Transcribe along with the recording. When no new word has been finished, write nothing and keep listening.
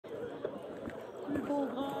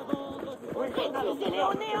Réduisez-les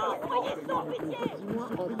au néant, soyez sans pitié. Dis-moi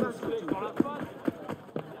enfin ce que tu veux.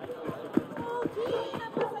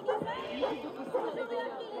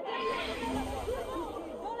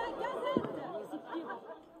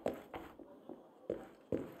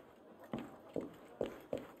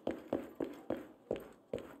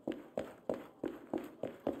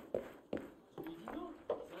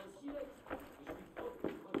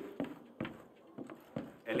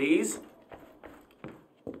 Elise?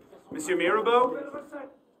 Monsieur Mirobeau?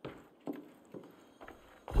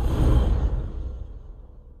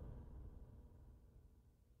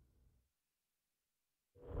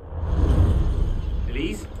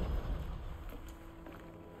 Elise?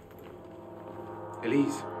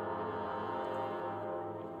 Elise?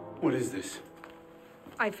 What is this?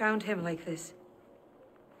 I found him like this.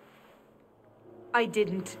 I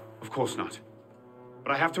didn't. Of course not.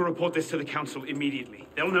 But I have to report this to the council immediately.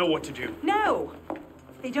 They'll know what to do. No!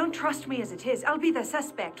 They don't trust me as it is. I'll be the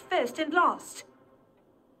suspect, first and last.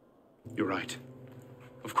 You're right.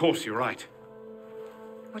 Of course you're right.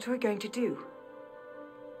 What are we going to do?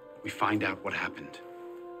 We find out what happened.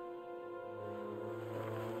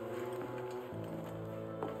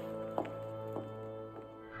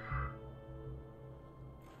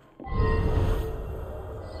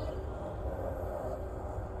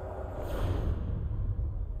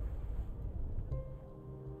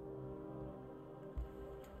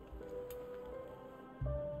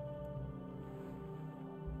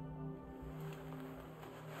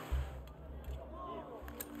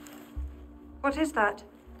 What is that?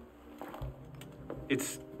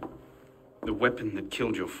 It's the weapon that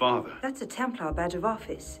killed your father. That's a Templar badge of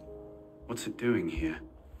office. What's it doing here?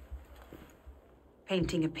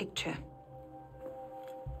 Painting a picture.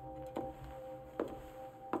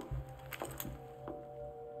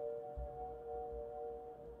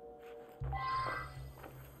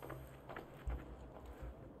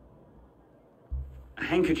 A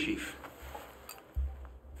handkerchief.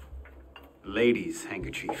 A lady's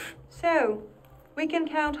handkerchief. So, we can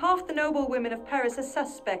count half the noble women of Paris as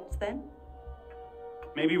suspects, then?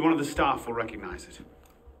 Maybe one of the staff will recognize it.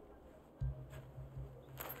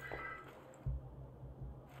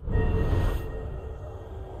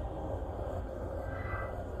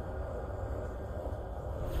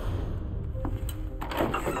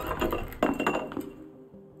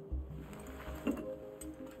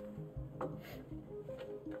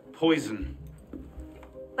 Poison.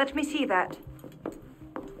 Let me see that.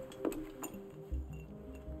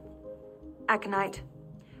 Aconite.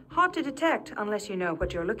 Hard to detect unless you know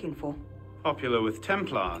what you're looking for. Popular with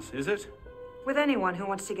Templars, is it? With anyone who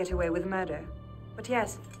wants to get away with murder. But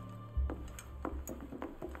yes.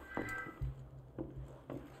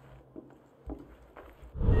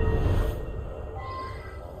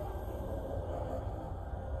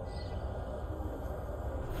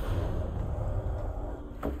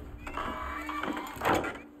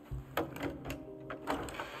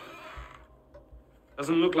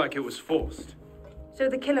 Doesn't look like it was forced. So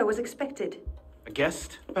the killer was expected? A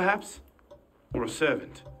guest, perhaps? Or a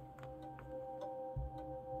servant?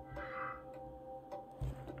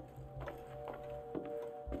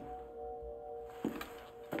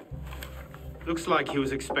 Looks like he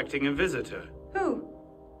was expecting a visitor. Who?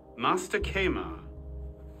 Master Kemar.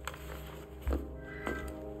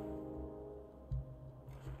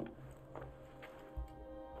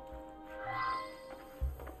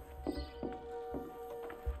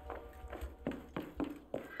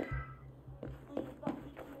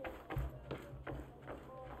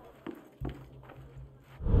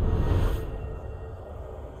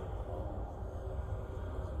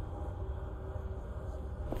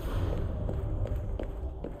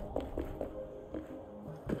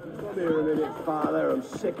 Come here a minute, Father. I'm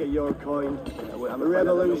sick of your kind. A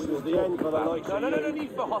revolution is the end for the likes of you. No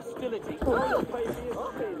need for hostility.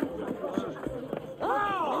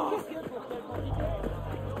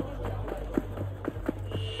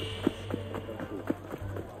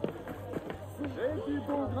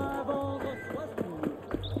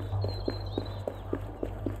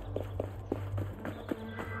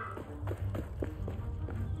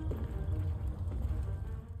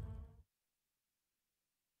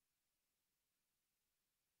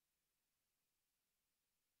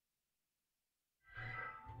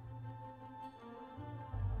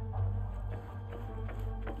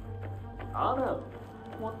 Arno,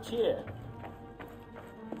 what cheer?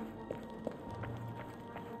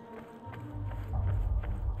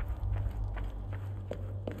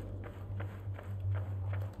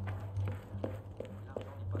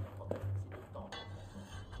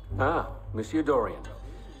 Ah, Monsieur Dorian.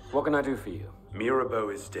 What can I do for you?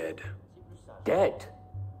 Mirobeau is dead. Dead.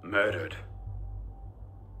 Murdered.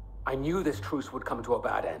 I knew this truce would come to a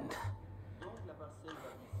bad end.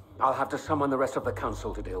 I'll have to summon the rest of the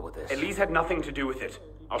council to deal with this. Elise had nothing to do with it.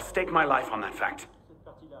 I'll stake my life on that fact.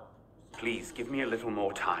 Please, give me a little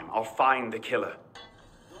more time. I'll find the killer.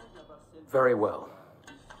 Very well.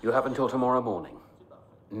 You have until tomorrow morning.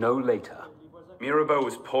 No later. Mirobeau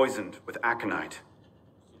was poisoned with aconite.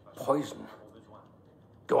 Poison?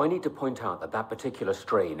 Do I need to point out that that particular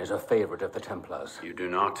strain is a favorite of the Templars? You do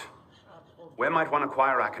not. Where might one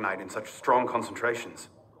acquire aconite in such strong concentrations?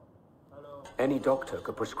 Any doctor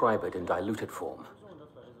could prescribe it in diluted form.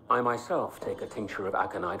 I myself take a tincture of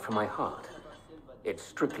aconite for my heart. It's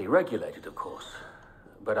strictly regulated, of course.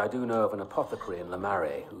 But I do know of an apothecary in Le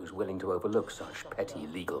Marais who's willing to overlook such petty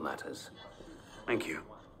legal matters. Thank you.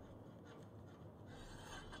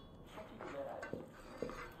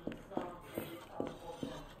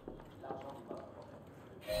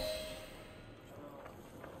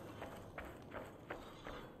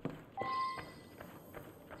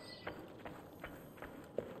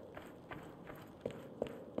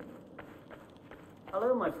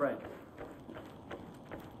 Hello, my friend.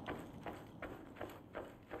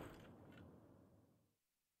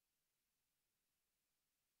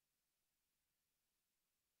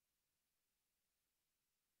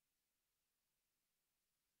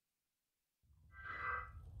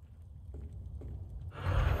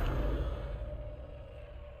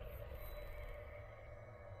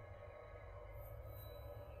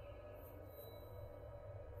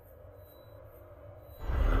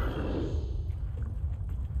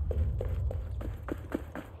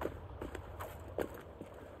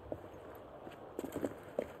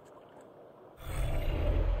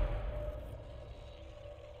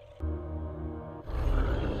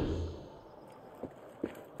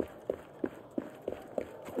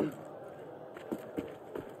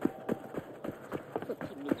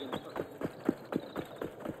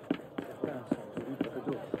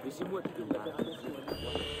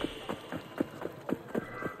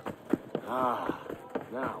 Ah,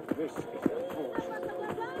 now this is unfortunate.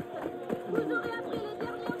 Vous aurez appris les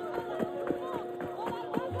dernières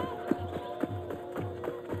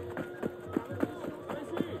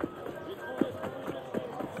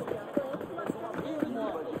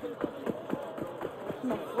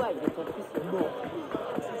Ma foi, il est impressionnant.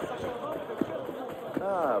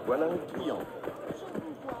 Ah, voilà un client.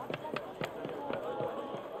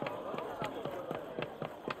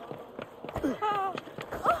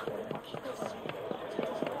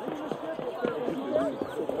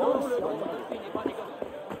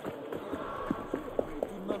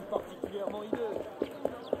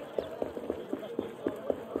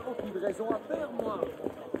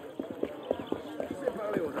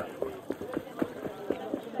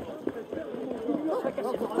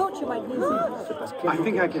 I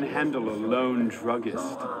think I can handle a lone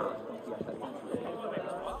druggist.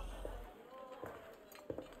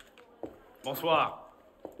 Bonsoir.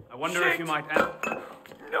 I wonder if you might...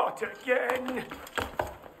 Not again!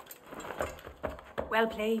 Well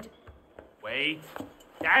played. Wait.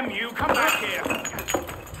 Damn you, come back here!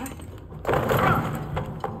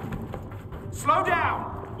 Slow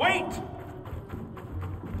down! Wait!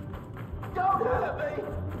 Don't hurt me!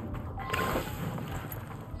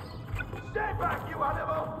 Stay back, you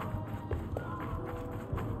animal!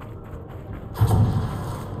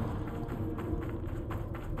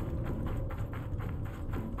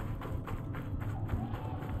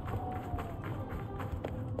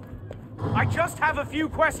 I just have a few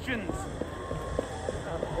questions.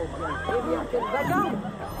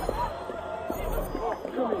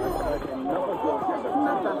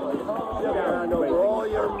 Hand over all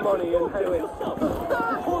your money and do it.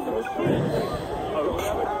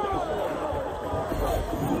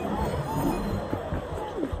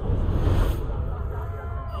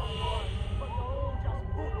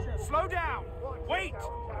 Slow down! Wait!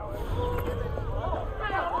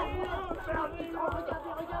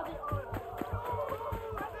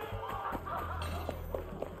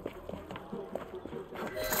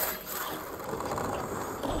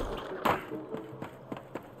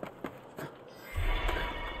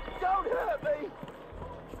 Don't hurt me!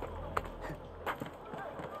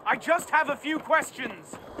 I just have a few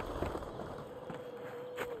questions.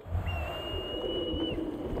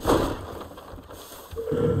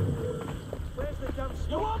 Where's the dump?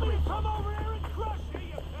 You want me to come over here and crush you,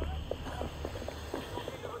 you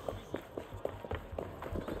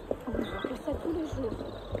On ne voit que ça tous les jours.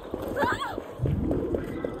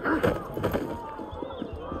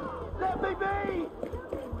 Let me be!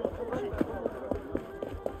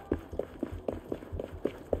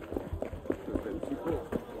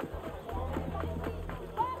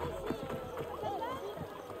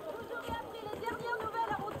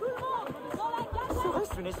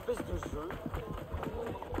 espèce de jeu.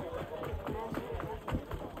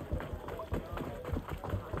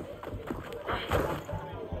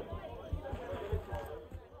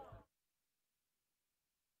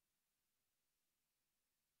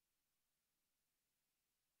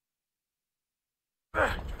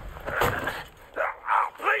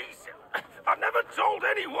 Please! I've never told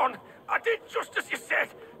anyone! I did just as you said!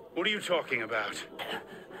 What are you talking about?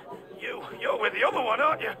 You're with the other one,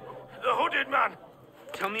 aren't you? The hooded man.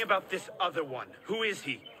 Tell me about this other one. Who is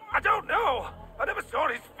he? I don't know! I never saw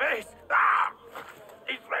his face! Ah!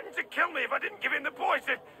 He threatened to kill me if I didn't give him the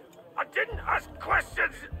poison! I didn't ask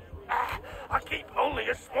questions! Ah, I keep only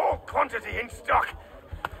a small quantity in stock.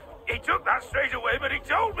 He took that straight away, but he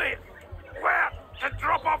told me where to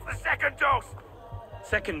drop off the second dose.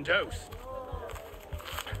 Second dose?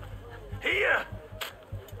 Here!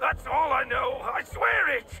 That's all I know, I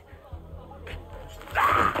swear it!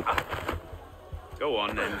 Ah! Go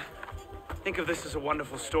on, then. Think of this as a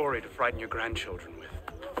wonderful story to frighten your grandchildren with.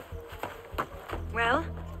 Well?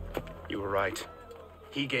 You were right.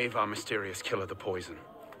 He gave our mysterious killer the poison.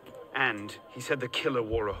 And he said the killer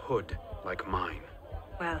wore a hood, like mine.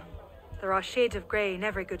 Well, there are shades of grey in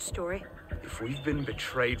every good story. If we've been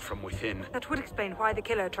betrayed from within... That would explain why the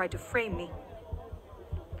killer tried to frame me.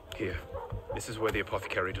 Here. This is where the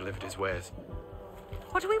apothecary delivered his wares.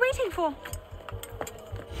 What are we waiting for?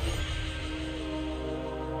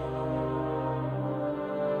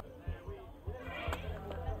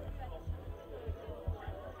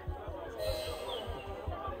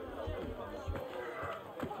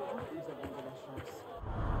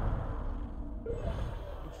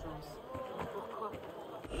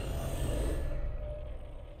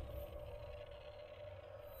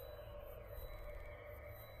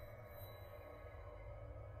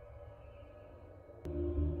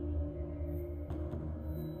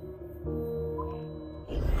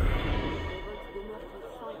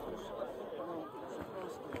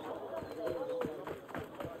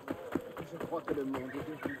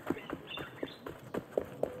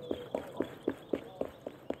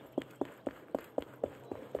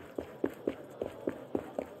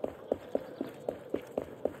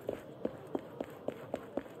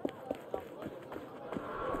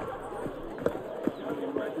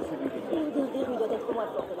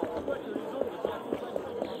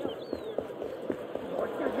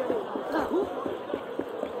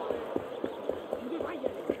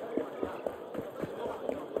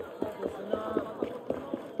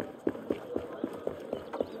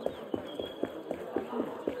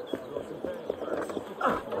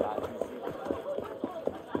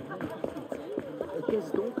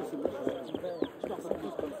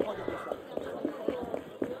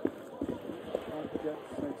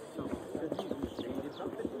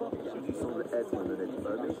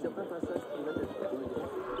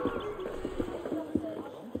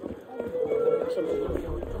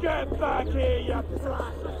 Get back here, you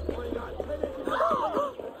brat!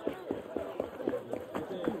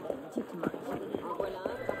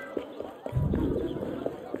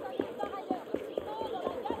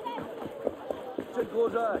 C'est le gros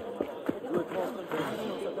Jacques. Je me transmets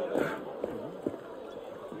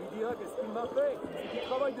il dira qu'est-ce qu'il m'a fait. C'est du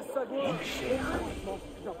travail de sagouin.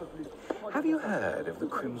 Have you heard of the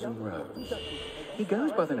Crimson Rose? He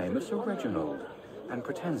goes by the name of Sir Reginald and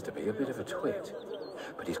pretends to be a bit of a twit.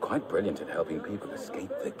 But he's quite brilliant at helping people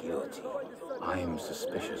escape the guillotine. I'm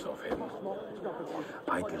suspicious of him.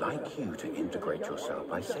 I'd like you to integrate yourself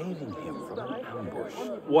by saving him from an ambush.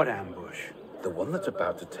 What ambush? The one that's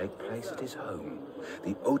about to take place at his home,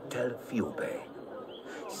 the Hôtel Fiobé.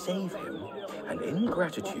 Save him, and in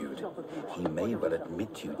gratitude, he may well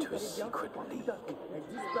admit you to a secret league.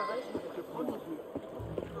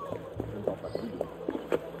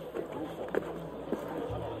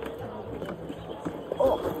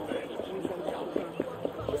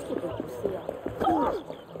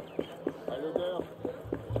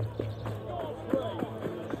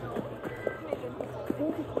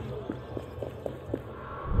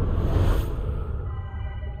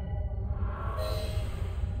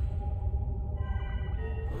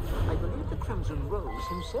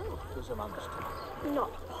 Himself is amongst them.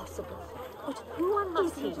 Not possible. But who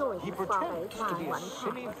is he? He pretends to be a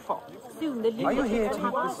silly fox. Soon the Are you here to will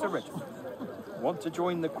meet have with Sir Reginald? Want to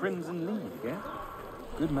join the Crimson League, yeah?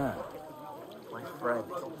 Good man. My friend,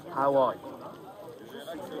 how are you?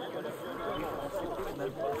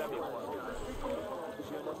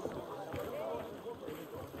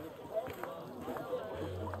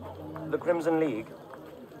 The Crimson League?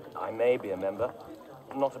 I may be a member.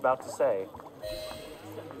 Not about to say.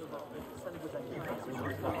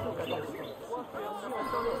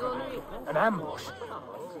 An ambush?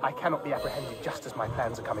 I cannot be apprehended just as my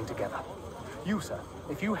plans are coming together. You, sir,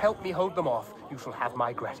 if you help me hold them off, you shall have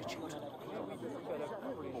my gratitude.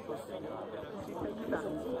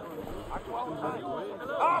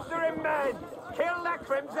 After him, men! Kill the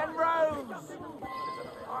Crimson Rose!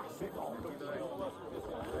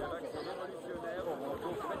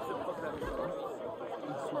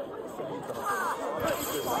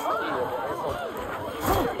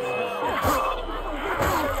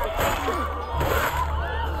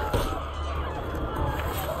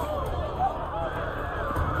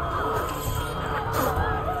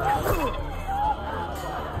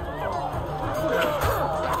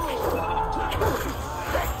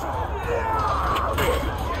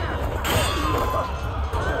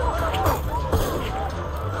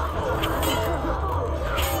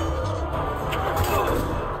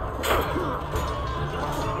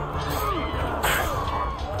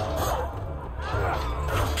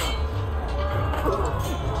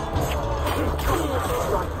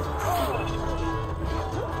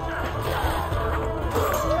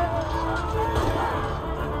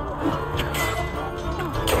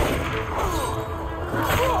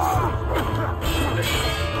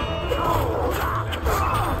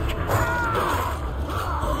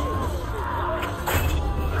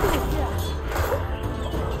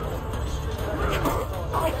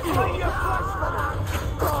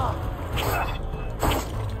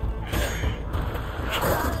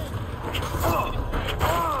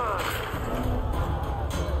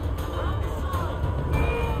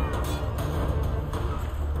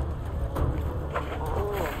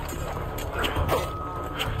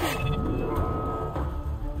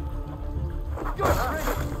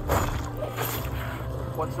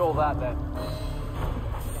 What's all that, then?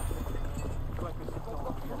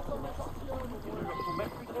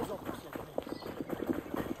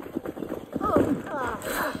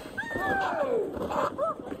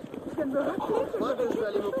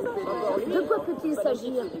 De quoi peut-il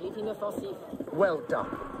s'agir? Well done.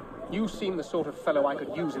 You seem the sort of fellow I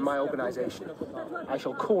could use in my organization. I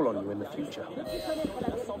shall call on you in the future.